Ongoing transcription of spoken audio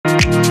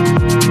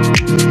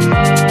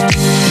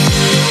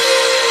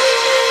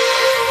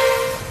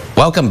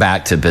Welcome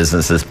back to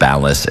Businesses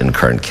Boundless in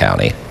Kern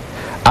County.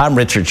 I'm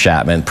Richard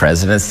Chapman,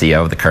 President and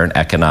CEO of the Kern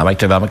Economic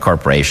Development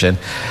Corporation,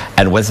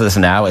 and with us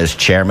now is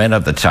Chairman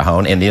of the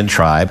Tejon Indian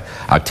Tribe,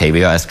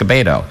 Octavio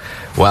Escobedo.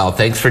 Well,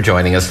 thanks for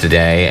joining us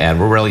today, and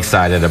we're really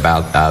excited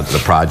about the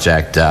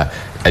project, a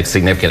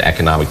significant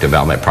economic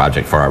development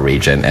project for our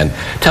region. And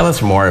tell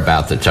us more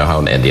about the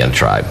Tejon Indian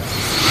Tribe.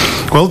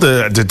 Well,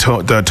 the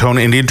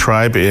Tejon Indian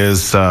Tribe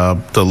is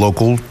the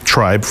local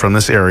tribe from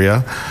this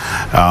area.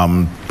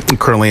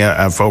 Currently,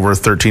 I have over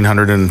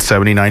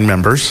 1,379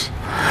 members.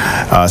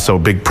 So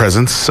big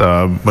presence,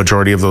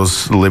 majority of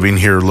those living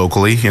here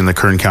locally in the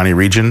Kern County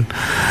region.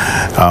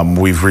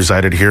 We've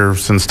resided here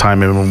since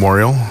time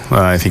immemorial.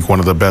 I think one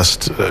of the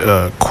best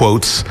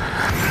quotes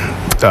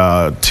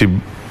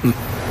to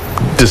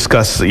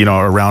discuss,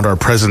 around our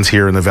presence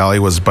here in the valley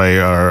was by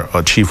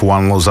our Chief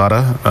Juan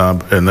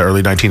Lozada in the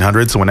early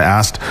 1900s. When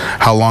asked,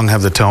 how long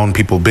have the Tejon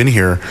people been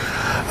here?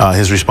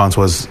 His response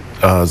was,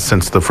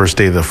 since the first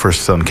day the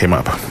first sun came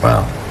up.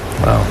 Wow.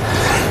 Well,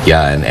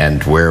 yeah,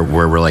 and we're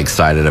really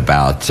excited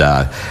about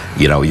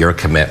your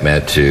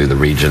commitment to the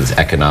region's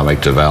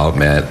economic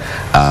development,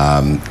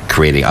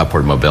 creating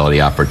upward mobility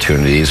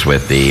opportunities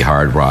with the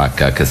Hard Rock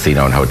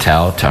Casino and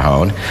Hotel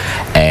Tejon,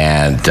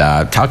 and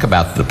talk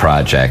about the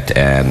project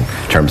in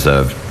terms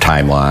of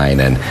timeline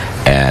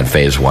and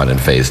phase 1 and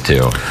phase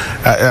 2.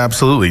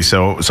 Absolutely.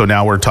 So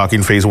now we're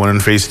talking phase 1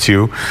 and phase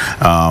 2.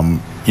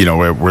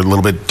 We're a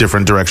little bit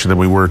different direction than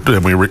we were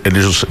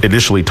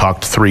initially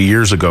talked 3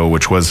 years ago,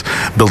 which was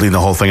building the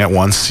whole thing at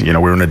once. We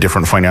were in a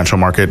different financial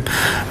market,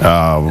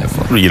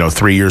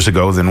 3 years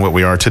ago than what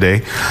we are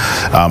today.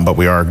 But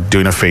we are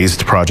doing a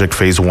phased project.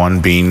 Phase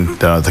 1 being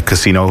the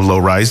casino low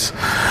rise,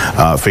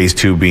 phase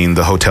 2 being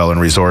the hotel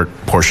and resort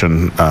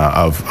portion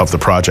of the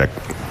project.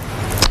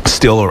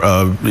 Still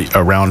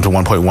around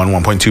 1.1,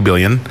 1.2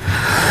 billion.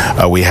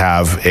 We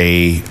have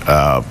a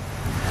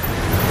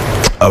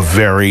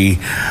very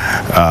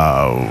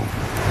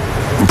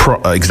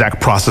exact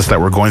process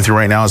that we're going through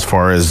right now as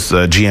far as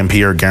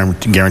GMP, or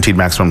guaranteed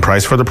maximum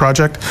price, for the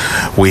project.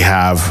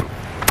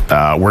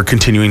 We're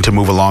continuing to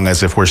move along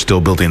as if we're still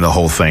building the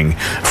whole thing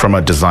from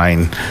a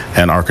design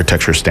and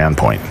architecture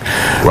standpoint.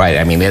 Right.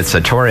 I mean, it's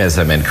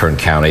tourism in Kern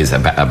County is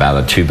about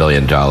a $2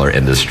 billion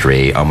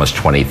industry, almost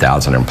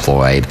 20,000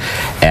 employed.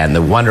 And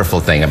the wonderful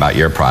thing about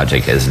your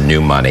project is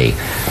new money.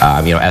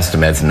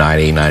 Estimates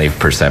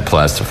 90%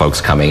 plus folks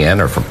coming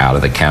in are from out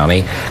of the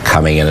county,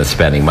 coming in and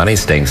spending money,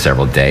 staying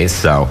several days.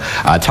 So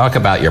talk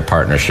about your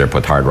partnership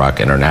with Hard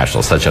Rock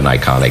International, such an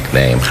iconic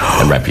name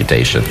and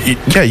reputation.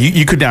 Yeah,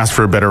 you couldn't ask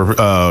for a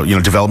better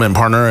development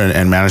partner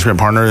and management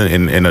partner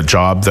in a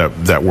job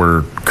that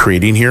we're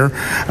creating here.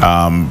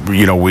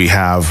 We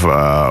have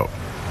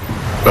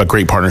a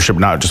great partnership,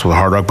 not just with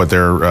Hard Rock, but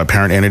their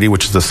parent entity,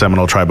 which is the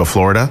Seminole Tribe of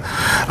Florida.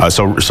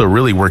 So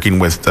really working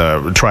with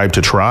tribe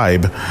to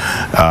tribe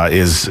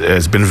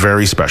has been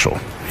very special.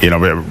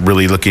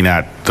 Really looking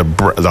at the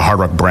Hard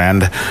Rock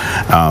brand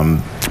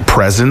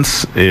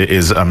presence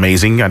is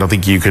amazing. I don't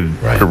think you could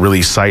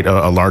really cite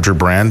a larger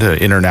brand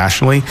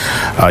internationally.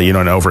 In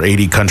over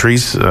 80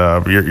 countries,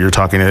 you're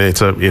talking,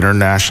 it's an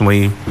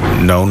internationally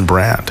known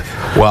brand.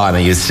 Well, I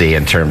mean, you see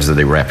in terms of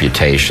the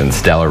reputation,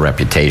 stellar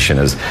reputation,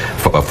 is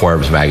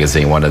Forbes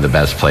magazine one of the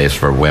best places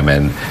for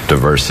women,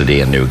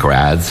 diversity, and new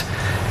grads.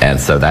 And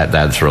so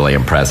that's really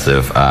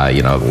impressive.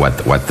 What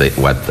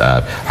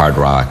Hard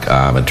Rock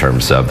in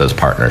terms of those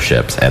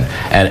partnerships and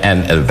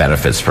the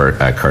benefits for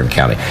Kern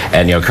County.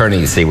 And Kern,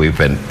 you see, we've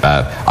been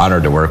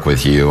honored to work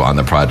with you on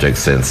the project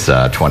since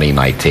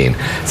 2019.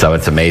 So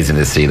it's amazing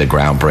to see the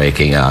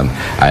groundbreaking.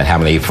 How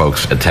many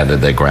folks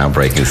attended the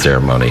groundbreaking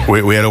ceremony?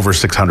 We had over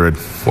 600.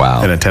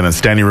 Wow. In attendance,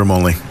 standing room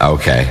only.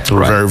 Okay. So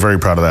we're very, very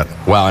proud of that.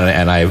 Well,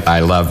 and I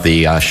love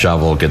the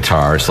shovel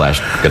guitar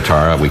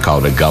 /guitar. We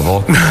call it a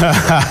gubble.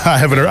 I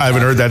haven't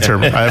heard that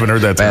term.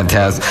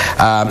 Fantastic.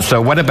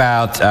 So what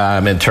about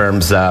in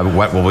terms of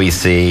what will we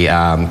see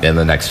in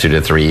the next 2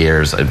 to 3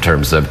 years in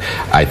terms of,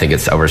 I think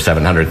it's over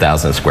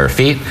 700,000 square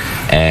feet,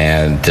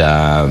 and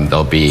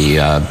there'll be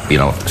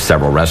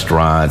several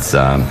restaurants,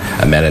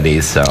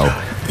 amenities. So.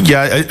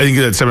 Yeah, I think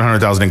that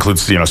 700,000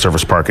 includes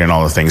service parking and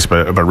all the things,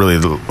 but really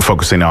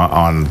focusing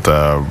on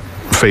the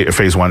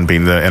phase 1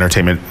 being the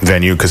entertainment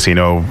venue,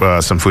 casino,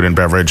 some food and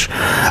beverage,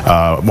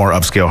 more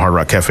upscale Hard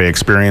Rock Cafe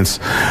experience.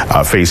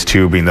 Phase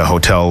 2 being the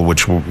hotel,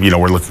 which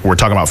we're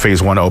talking about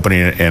phase 1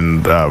 opening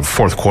in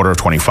fourth quarter of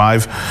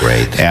 25.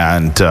 Great.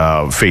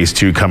 And phase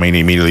 2 coming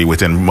immediately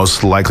within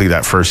most likely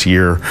that first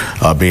year,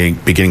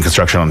 beginning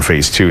construction on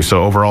phase 2.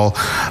 So overall,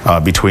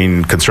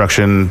 between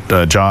construction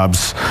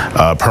jobs,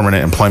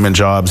 permanent employment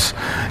jobs,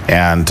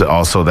 and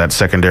also that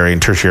secondary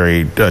and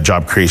tertiary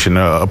job creation,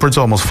 upwards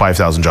of almost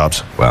 5,000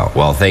 jobs.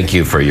 Well, thank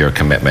you for your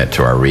commitment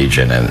to our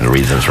region and the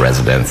region's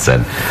residents.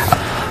 And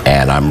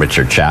I'm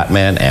Richard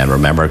Chapman, and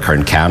remember,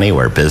 Kern County,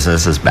 where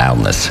business is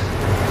boundless.